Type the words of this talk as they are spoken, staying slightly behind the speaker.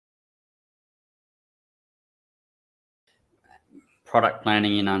product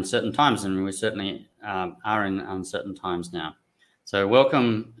planning in uncertain times, and we certainly are in uncertain times now. So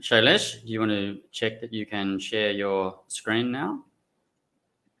welcome, Shailesh. Do you want to check that you can share your screen now?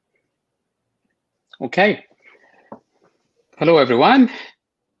 Okay. Hello, everyone.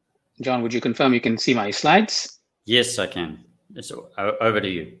 John, would you confirm you can see my slides? Yes, I can. It's over to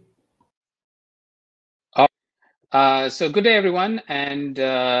you. So good day, everyone, and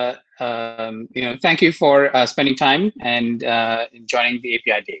thank you for spending time and joining the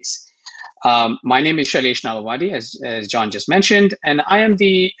API Days. My name is Shailesh Nalawadi, as John just mentioned, and I am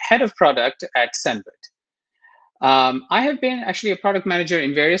the head of product at Sendbird. I have been actually a product manager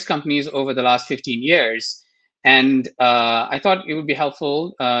in various companies over the last 15 years, and I thought it would be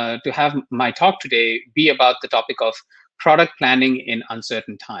helpful to have my talk today be about the topic of product planning in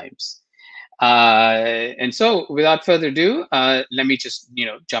uncertain times. And so, without further ado, let me just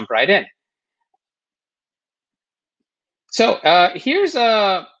jump right in. So here's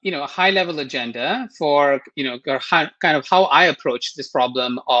a high-level agenda for kind of how I approach this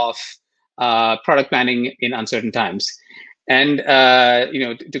problem of product planning in uncertain times. And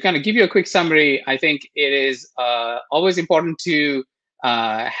to kind of give you a quick summary, I think it is always important to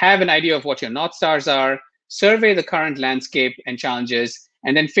have an idea of what your North Stars are, survey the current landscape and challenges,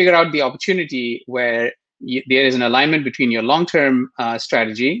 and then figure out the opportunity where there is an alignment between your long-term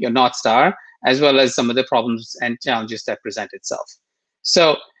strategy, your North Star, as well as some of the problems and challenges that present itself.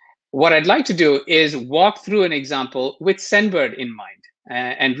 So what I'd like to do is walk through an example with Sendbird in mind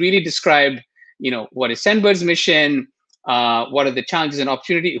and really describe, what is Sendbird's mission, what are the challenges and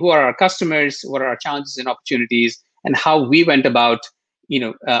opportunities, who are our customers, what are our challenges and opportunities, and how we went about,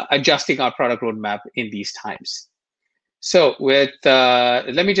 adjusting our product roadmap in these times. So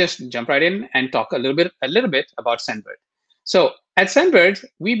let me just jump right in and talk a little bit about Sendbird. So at Sendbird,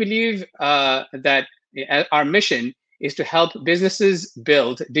 we believe that our mission is to help businesses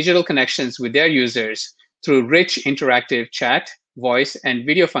build digital connections with their users through rich interactive chat, voice, and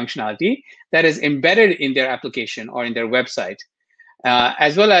video functionality that is embedded in their application or in their website,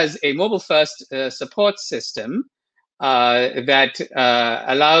 as well as a mobile-first support system that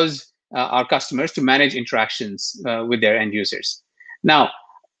allows our customers to manage interactions with their end users. Now,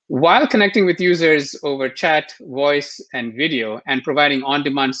 while connecting with users over chat, voice, and video, and providing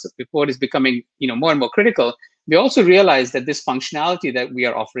on-demand support is becoming more and more critical, we also realize that this functionality that we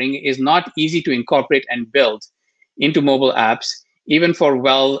are offering is not easy to incorporate and build into mobile apps, even for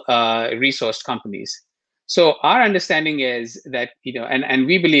well-resourced companies. So our understanding is that, and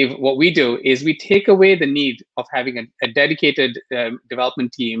we believe what we do is we take away the need of having a dedicated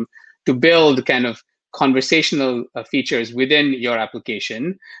development team to build kind of conversational features within your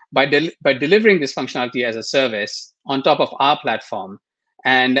application by delivering this functionality as a service on top of our platform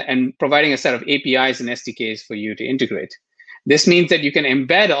and providing a set of APIs and SDKs for you to integrate. This means that you can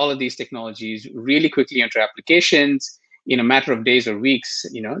embed all of these technologies really quickly into applications in a matter of days or weeks,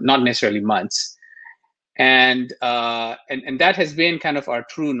 not necessarily months. And that has been kind of our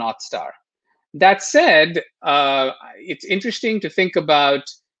true North Star. That said, it's interesting to think about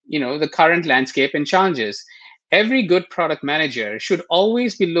the current landscape and challenges. Every good product manager should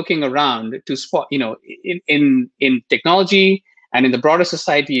always be looking around to spot, in technology and in the broader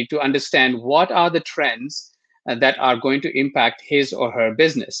society to understand what are the trends that are going to impact his or her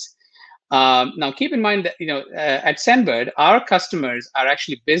business. Now, keep in mind that at Sendbird, our customers are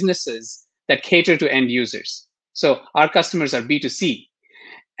actually businesses that cater to end users. So our customers are B2C,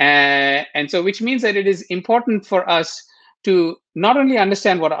 and so which means that it is important for us to not only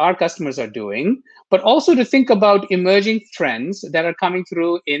understand what our customers are doing, but also to think about emerging trends that are coming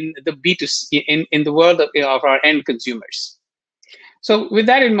through in the B2C, in the world of our end consumers. So with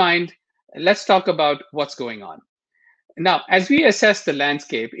that in mind, let's talk about what's going on. Now, as we assess the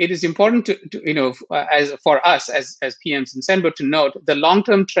landscape, it is important for us as PMs in Sendbird to note the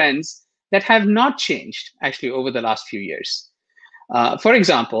long-term trends that have not changed actually over the last few years. For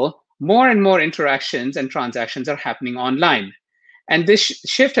example, more and more interactions and transactions are happening online. And this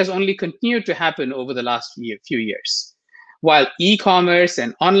shift has only continued to happen over the last few years. While e-commerce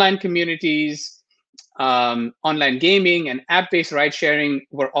and online communities, online gaming and app-based ride-sharing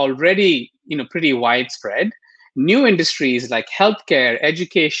were already pretty widespread, new industries like healthcare,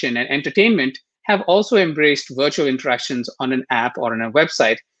 education, and entertainment have also embraced virtual interactions on an app or on a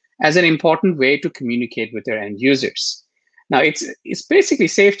website as an important way to communicate with their end users. Now, it's basically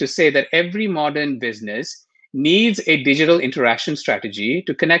safe to say that every modern business needs a digital interaction strategy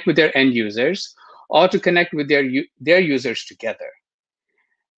to connect with their end users or to connect with their users together.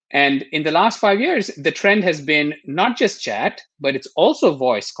 And in the last 5 years, the trend has been not just chat, but it's also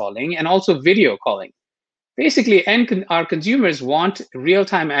voice calling and also video calling. Basically, our consumers want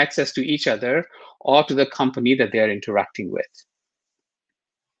real-time access to each other or to the company that they're interacting with.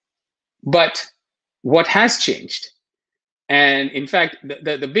 But what has changed? And in fact,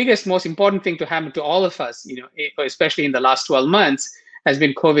 the biggest, most important thing to happen to all of us, especially in the last 12 months, has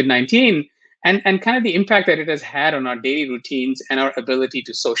been COVID-19 and kind of the impact that it has had on our daily routines and our ability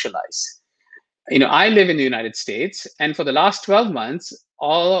to socialize. I live in the United States, and for the last 12 months,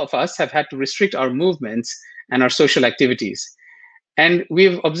 all of us have had to restrict our movements and our social activities. And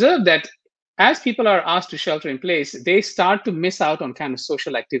we've observed that as people are asked to shelter in place, they start to miss out on kind of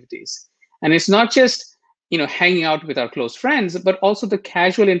social activities. And it's not just hanging out with our close friends, but also the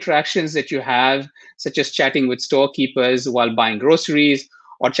casual interactions that you have, such as chatting with storekeepers while buying groceries,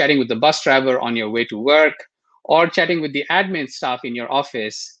 or chatting with the bus driver on your way to work, or chatting with the admin staff in your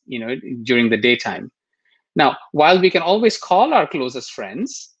office, during the daytime. Now, while we can always call our closest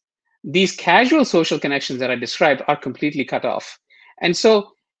friends, these casual social connections that I described are completely cut off. And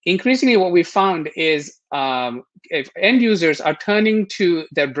so increasingly what we found is if end users are turning to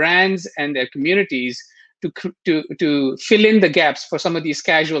their brands and their communities to fill in the gaps for some of these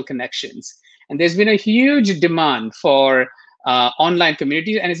casual connections. And there's been a huge demand for online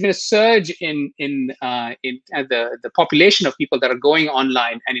communities, and it's been a surge in the population of people that are going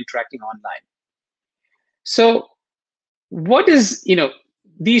online and interacting online. So what does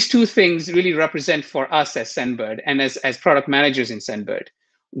these two things really represent for us as Sendbird and as product managers in Sendbird?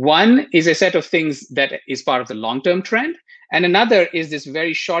 One is a set of things that is part of the long-term trend, and another is this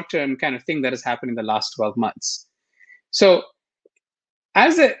very short-term kind of thing that has happened in the last 12 months. So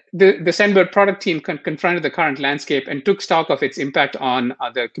as the Sendbird product team confronted the current landscape and took stock of its impact on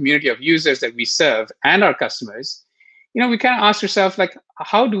the community of users that we serve and our customers, we kind of asked ourselves, like,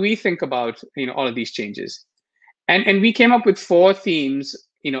 how do we think about all of these changes? And we came up with 4 themes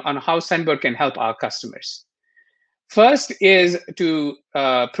on how Sendbird can help our customers. First is to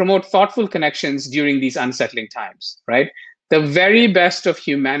promote thoughtful connections during these unsettling times, right? The very best of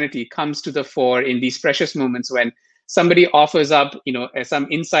humanity comes to the fore in these precious moments when somebody offers up, some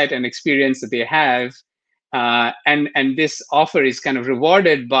insight and experience that they have, and this offer is kind of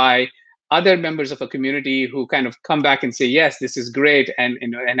rewarded by other members of a community who kind of come back and say, yes, this is great, and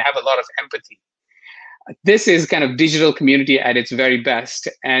have a lot of empathy. This is kind of digital community at its very best.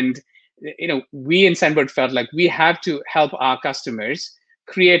 And we in Sendbird felt like we have to help our customers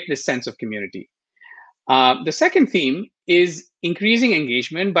create this sense of community. The second theme is increasing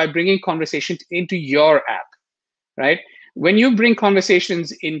engagement by bringing conversations into your app, right? When you bring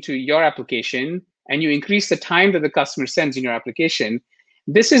conversations into your application and you increase the time that the customer spends in your application,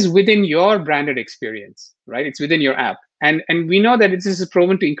 this is within your branded experience, right? It's within your app. And we know that this is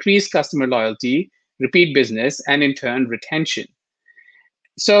proven to increase customer loyalty, repeat business, and in turn, retention.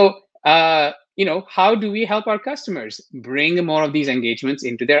 So, how do we help our customers bring more of these engagements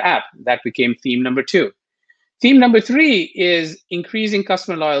into their app? That became theme number 2. Theme number 3 is increasing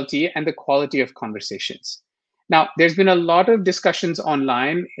customer loyalty and the quality of conversations. Now, there's been a lot of discussions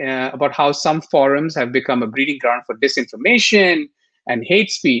online about how some forums have become a breeding ground for disinformation and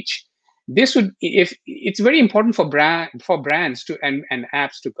hate speech. It's very important for brands to and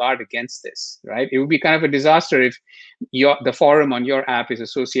apps to guard against this, right? It would be kind of a disaster if the forum on your app is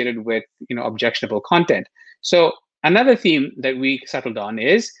associated with objectionable content. So another theme that we settled on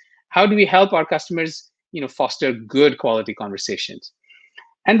is how do we help our customers foster good quality conversations?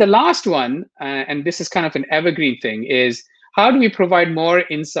 And the last one, and this is kind of an evergreen thing, is how do we provide more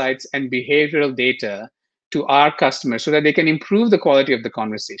insights and behavioral data to our customers so that they can improve the quality of the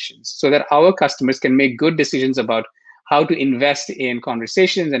conversations, so that our customers can make good decisions about how to invest in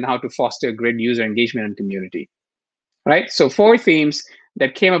conversations and how to foster great user engagement and community, right? So 4 themes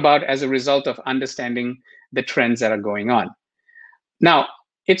that came about as a result of understanding the trends that are going on. Now,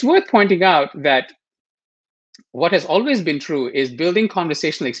 it's worth pointing out that what has always been true is building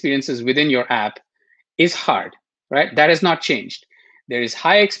conversational experiences within your app is hard, right? That has not changed. There is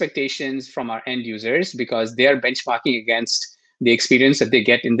high expectations from our end users because they are benchmarking against the experience that they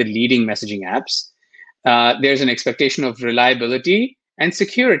get in the leading messaging apps. There's an expectation of reliability and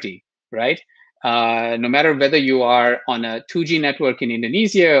security, right? No matter whether you are on a 2G network in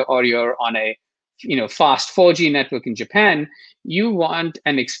Indonesia or you're on a fast 4G network in Japan, you want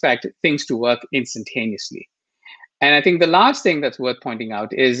and expect things to work instantaneously. And I think the last thing that's worth pointing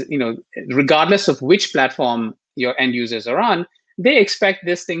out is, regardless of which platform your end users are on, they expect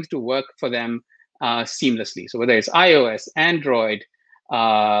these things to work for them seamlessly. So whether it's iOS, Android,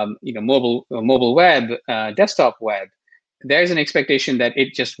 mobile web, desktop web, there's an expectation that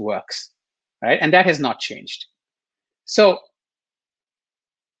it just works, right? And that has not changed. So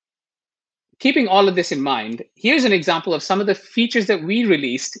keeping all of this in mind, here's an example of some of the features that we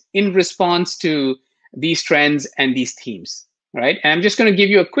released in response to these trends and these themes, right? And I'm just going to give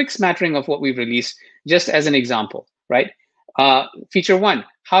you a quick smattering of what we've released just as an example, right? Feature one,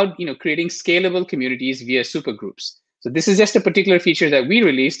 how creating scalable communities via supergroups. So this is just a particular feature that we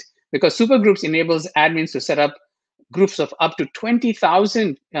released because supergroups enables admins to set up groups of up to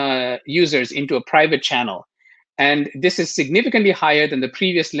 20,000 users into a private channel. And this is significantly higher than the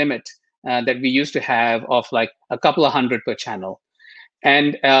previous limit that we used to have of like a couple of hundred per channel.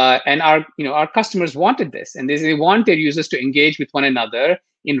 And our customers wanted this, and they want their users to engage with one another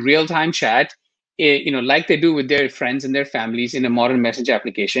in real-time chat, like they do with their friends and their families in a modern message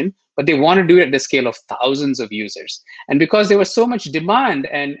application, but they want to do it at the scale of thousands of users. And because there was so much demand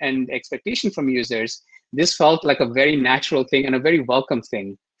and expectation from users, this felt like a very natural thing and a very welcome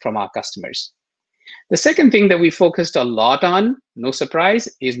thing from our customers. The second thing that we focused a lot on, no surprise,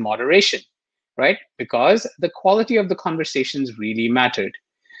 is moderation, right? Because the quality of the conversations really mattered.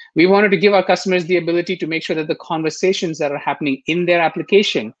 We wanted to give our customers the ability to make sure that the conversations that are happening in their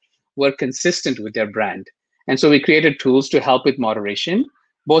application were consistent with their brand. And so we created tools to help with moderation,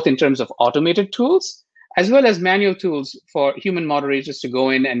 both in terms of automated tools, as well as manual tools for human moderators to go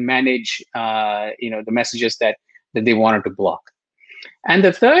in and manage the messages that they wanted to block. And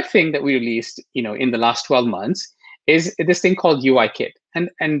the third thing that we released in the last 12 months is this thing called UI Kit.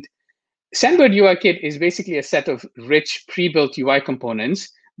 And Sendbird UI Kit is basically a set of rich pre-built UI components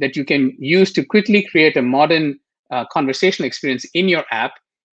that you can use to quickly create a modern conversational experience in your app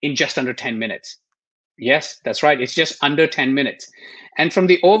in just under 10 minutes. Yes, that's right. It's just under 10 minutes. And from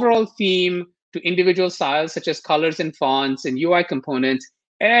the overall theme to individual styles such as colors and fonts and UI components,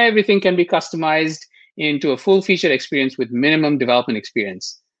 everything can be customized into a full featured experience with minimum development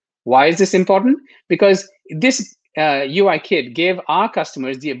experience. Why is this important? Because this UI Kit gave our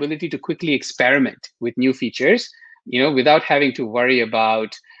customers the ability to quickly experiment with new features, without having to worry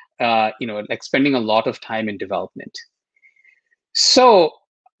about, like spending a lot of time in development. So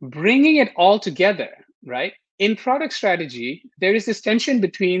bringing it all together, right? In product strategy, there is this tension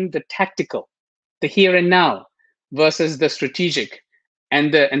between the tactical, the here and now, versus the strategic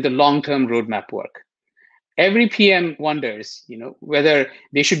and the long-term roadmap work. Every PM wonders, whether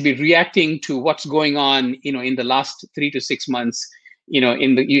they should be reacting to what's going on, in the last 3 to 6 months,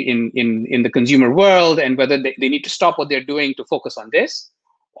 in the consumer world, and whether they need to stop what they're doing to focus on this,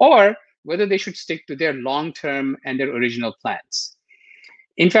 or whether they should stick to their long-term and their original plans.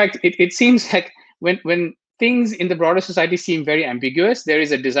 In fact, it seems like when things in the broader society seem very ambiguous, there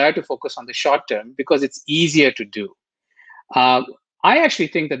is a desire to focus on the short term because it's easier to do. I actually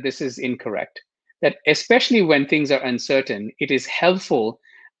think that this is incorrect. That especially when things are uncertain, it is helpful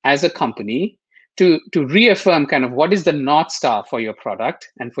as a company to reaffirm kind of what is the North Star for your product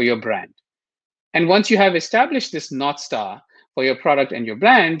and for your brand. And once you have established this North Star for your product and your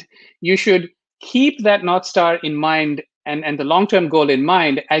brand, you should keep that North Star in mind and the long-term goal in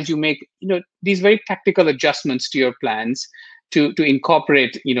mind as you make these very tactical adjustments to your plans to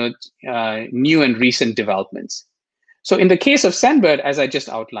incorporate new and recent developments. So in the case of Sendbird, as I just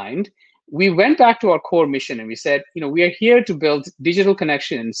outlined, we went back to our core mission and we said, we are here to build digital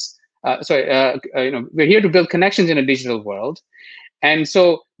connections. We're here to build connections in a digital world. And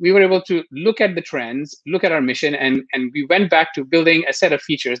so we were able to look at the trends, look at our mission, and we went back to building a set of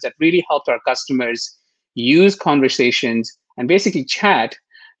features that really helped our customers use conversations and basically chat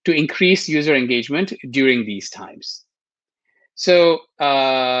to increase user engagement during these times. So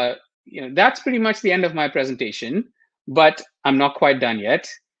that's pretty much the end of my presentation, but I'm not quite done yet.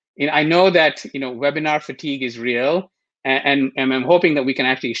 I know that webinar fatigue is real, and I'm hoping that we can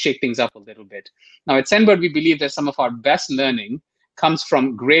actually shake things up a little bit. Now at Sendbird, we believe that some of our best learning comes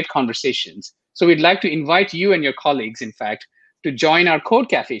from great conversations. So we'd like to invite you and your colleagues, in fact, to join our Code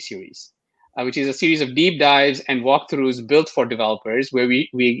Cafe series, which is a series of deep dives and walkthroughs built for developers, where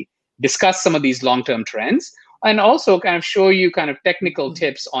we discuss some of these long-term trends and also kind of show you kind of technical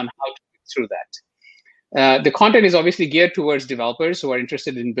tips on how to get through that. The content is obviously geared towards developers who are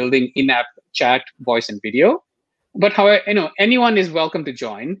interested in building in-app chat, voice, and video. But however, anyone is welcome to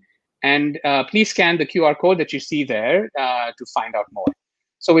join. And please scan the QR code that you see there to find out more.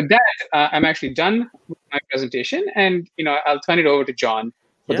 So with that, I'm actually done with my presentation, and I'll turn it over to John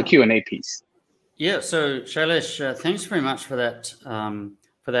for the Q&A piece. Yeah. So Shailesh, thanks very much for that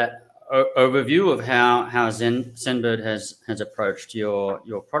overview of how Sendbird has approached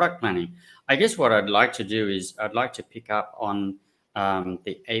your product planning. I guess what I'd like to do is I'd like to pick up on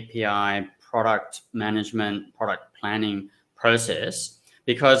the API product management, product planning process,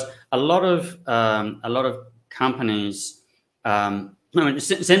 because a lot of companies I mean,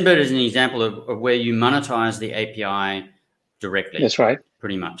 Sendbird is an example of where you monetize the API directly. That's right.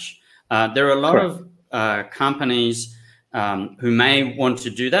 Pretty much. There are a lot of companies who may want to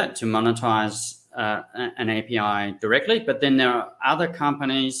do that, to monetize an API directly, but then there are other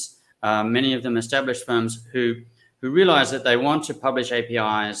companies, many of them established firms, who realize that they want to publish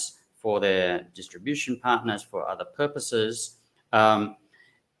APIs for their distribution partners, for other purposes, and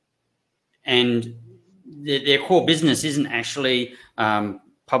their core business isn't actually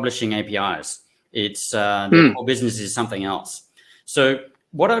publishing APIs. It's their core business is something else. So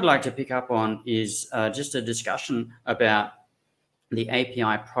what I'd like to pick up on is just a discussion about the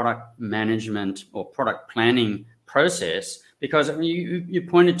API product management or product planning process, because I mean, you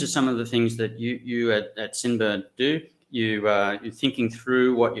pointed to some of the things that you at Sendbird do. You're thinking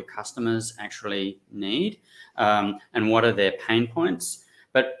through what your customers actually need and what are their pain points.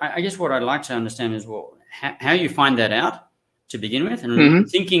 But I guess what I'd like to understand is, well, how you find that out to begin with, and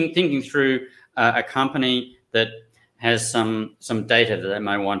thinking through a company that has some data that they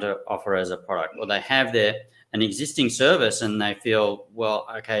might want to offer as a product, or they have an existing service and they feel, well,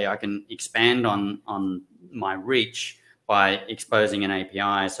 okay, I can expand on my reach by exposing an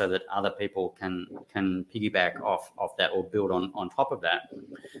API so that other people can piggyback off that or build on top of that.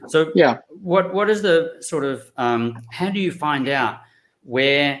 So yeah, what is the sort of how do you find out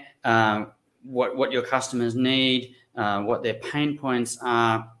where what your customers need, what their pain points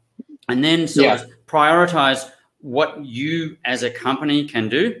are, and then sort of prioritize what you as a company can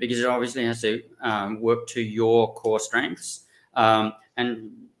do, because it obviously has to work to your core strengths, and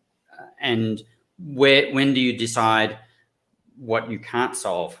when do you decide what you can't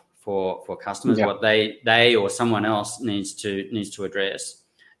solve for customers, what they or someone else needs to address,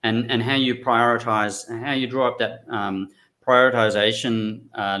 and how you prioritize, and how you draw up that prioritization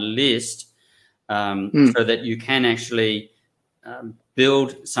list so that you can actually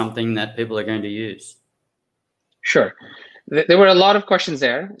build something that people are going to use. Sure. There were a lot of questions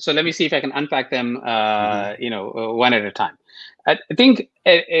there, so let me see if I can unpack them, one at a time. I think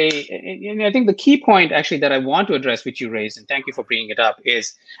I think the key point actually that I want to address, which you raised, and thank you for bringing it up,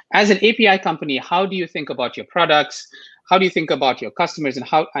 is as an API company, how do you think about your products? How do you think about your customers, and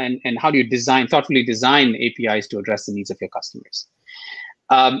how do you thoughtfully design APIs to address the needs of your customers?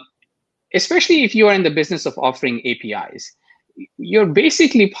 Especially if you are in the business of offering APIs, you're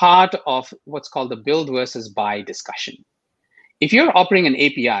basically part of what's called the build versus buy discussion. If you're offering an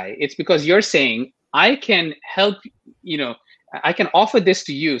API, it's because you're saying, I can help, I can offer this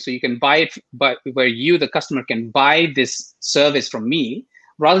to you so you can buy it, but where you, the customer, can buy this service from me,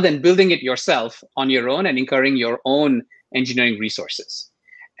 rather than building it yourself on your own and incurring your own engineering resources.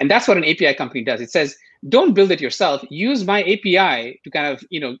 And that's what an API company does. It says, don't build it yourself, use my API to kind of,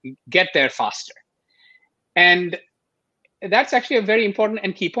 get there faster. And that's actually a very important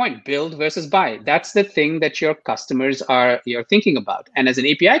and key point, build versus buy. That's the thing that your customers you're thinking about. And as an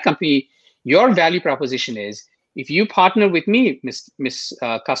API company, your value proposition is, if you partner with me, Miss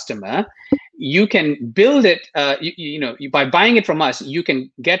Customer, you can build it, by buying it from us, you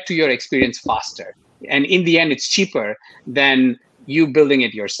can get to your experience faster. And in the end, it's cheaper than you building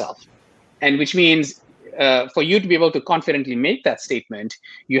it yourself. And which means for you to be able to confidently make that statement,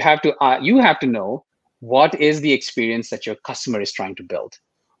 you have to know what is the experience that your customer is trying to build,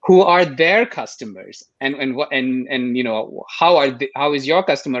 who are their customers, and how is your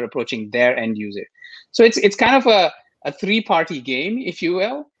customer approaching their end user. So it's kind of a three-party game, if you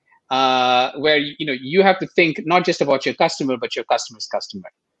will, where you have to think not just about your customer, but your customer's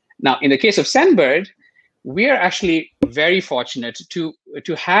customer. Now, in the case of Sendbird, we are actually very fortunate to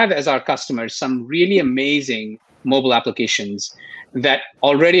have as our customers some really amazing mobile applications that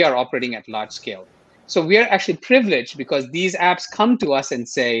already are operating at large scale. So we are actually privileged because these apps come to us and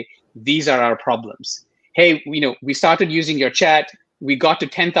say, these are our problems. Hey, we started using your chat, we got to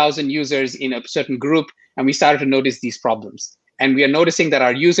 10,000 users in a certain group, and we started to notice these problems. And we are noticing that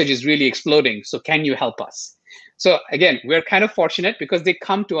our usage is really exploding. So can you help us? So again, we're kind of fortunate because they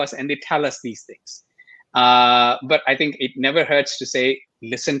come to us and they tell us these things. But I think it never hurts to say,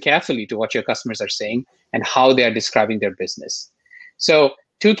 listen carefully to what your customers are saying and how they are describing their business. So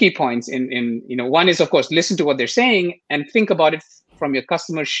two key points one is, of course, listen to what they're saying and think about it from your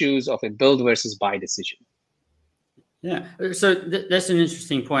customer's shoes of a build versus buy decision. Yeah, so that's an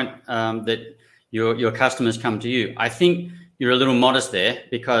interesting point, that your customers come to you. I think you're a little modest there,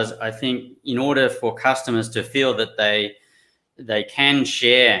 because I think in order for customers to feel that they can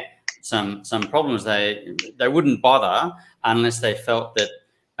share some problems, they wouldn't bother unless they felt that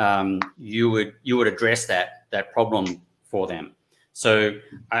you would address that problem for them. So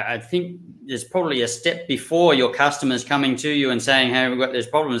I think there's probably a step before your customers coming to you and saying, hey, we've got these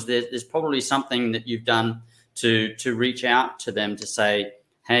problems. There's probably something that you've done to reach out to them to say,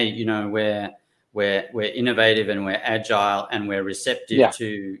 hey, you know, we're innovative and we're agile and we're receptive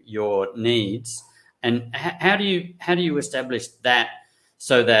to your needs. And how do you establish that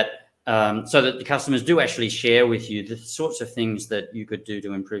so that the customers do actually share with you the sorts of things that you could do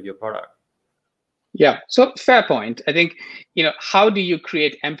to improve your product? Yeah, so fair point. I think, you know, how do you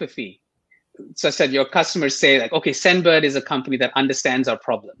create empathy? So I said your customers say like, okay, Sendbird is a company that understands our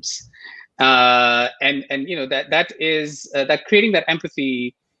problems, and you know that creating that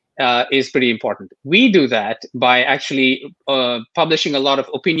empathy is pretty important. We do that by actually publishing a lot of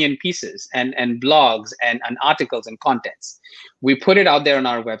opinion pieces and blogs and articles and contents. We put it out there on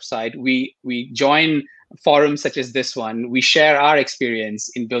our website. We join forums such as this one. We share our experience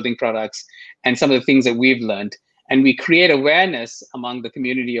in building products and some of the things that we've learned. And we create awareness among the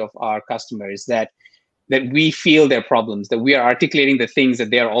community of our customers that we feel their problems, that we are articulating the things that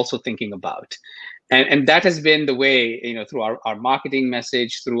they are also thinking about. And that has been the way, you know, through our marketing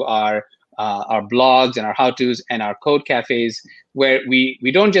message, through our blogs and our how-tos and our code cafes, where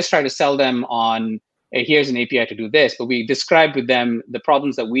we don't just try to sell them on, hey, here's an API to do this, but we describe with them the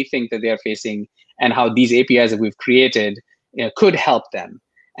problems that we think that they are facing and how these APIs that we've created, you know, could help them.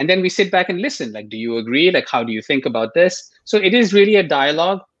 And then we sit back and listen, like, do you agree? Like, how do you think about this? So it is really a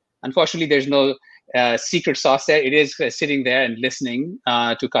dialogue. Unfortunately, there's no secret sauce there. It is sitting there and listening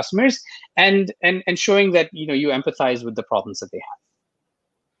to customers and showing that, you know, you empathize with the problems that they have.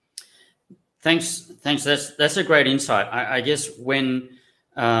 Thanks. That's a great insight. I guess when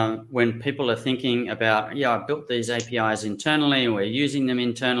people are thinking about, yeah, I built these APIs internally, we're using them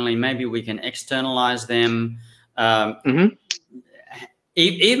internally, maybe we can externalize them.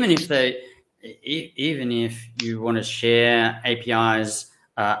 Even if you want to share APIs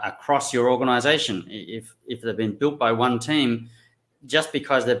across your organization, if they've been built by one team, just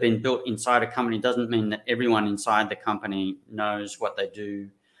because they've been built inside a company doesn't mean that everyone inside the company knows what they do,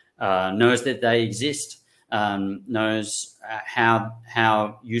 knows that they exist, knows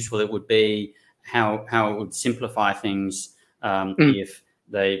how useful it would be, how it would simplify things if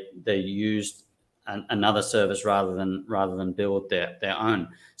they used another service rather than build their own.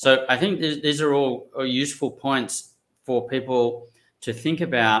 So I think these are all useful points for people to think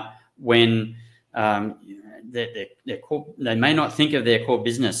about when they may not think of their core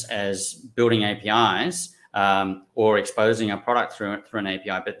business as building APIs or exposing a product through an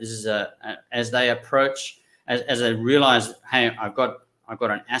API, but this is as they approach, as they realize, hey, I've got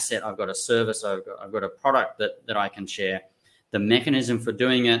an asset, I've got a service, I've got a product that I can share. The mechanism for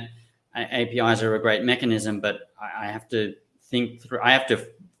doing it, APIs are a great mechanism, but I have to think through. I have to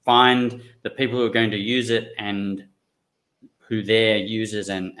find the people who are going to use it and who their users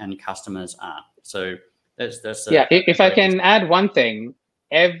and customers are. So that's if I can add one thing,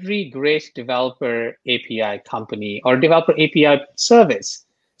 every great developer API company or developer API service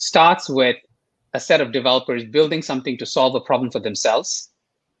starts with a set of developers building something to solve a problem for themselves,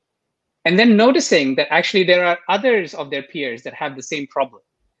 and then noticing that actually there are others of their peers that have the same problem.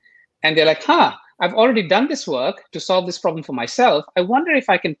 And they're like, I've already done this work to solve this problem for myself. I wonder if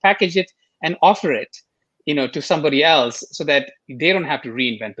I can package it and offer it, you know, to somebody else so that they don't have to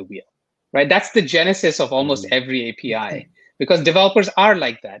reinvent the wheel, right? That's the genesis of almost every API, because developers are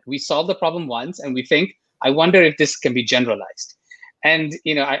like that. We solve the problem once and we think, I wonder if this can be generalized. And,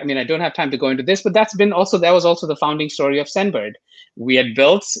 you know, I mean, I don't have time to go into this, but that was also the founding story of Sendbird. We had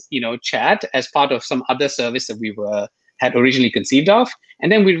built, you know, chat as part of some other service that we had originally conceived of.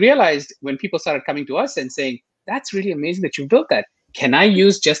 And then we realized when people started coming to us and saying, that's really amazing that you built that. Can I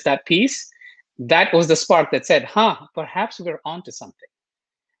use just that piece? That was the spark that said, perhaps we're onto something.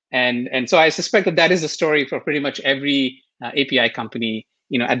 And so I suspect that is the story for pretty much every API company,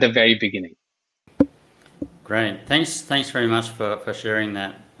 you know, at the very beginning. Great. Thanks very much for sharing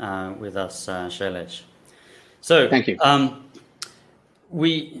that with us, Shailesh. So thank you. And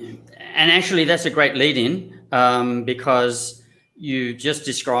actually that's a great lead-in because you just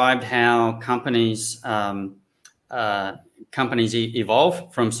described how companies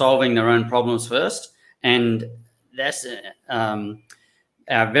evolve from solving their own problems first, and that's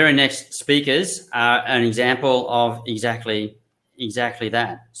our very next speakers are an example of exactly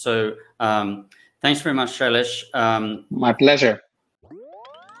that. So thanks very much, Shailesh. My pleasure.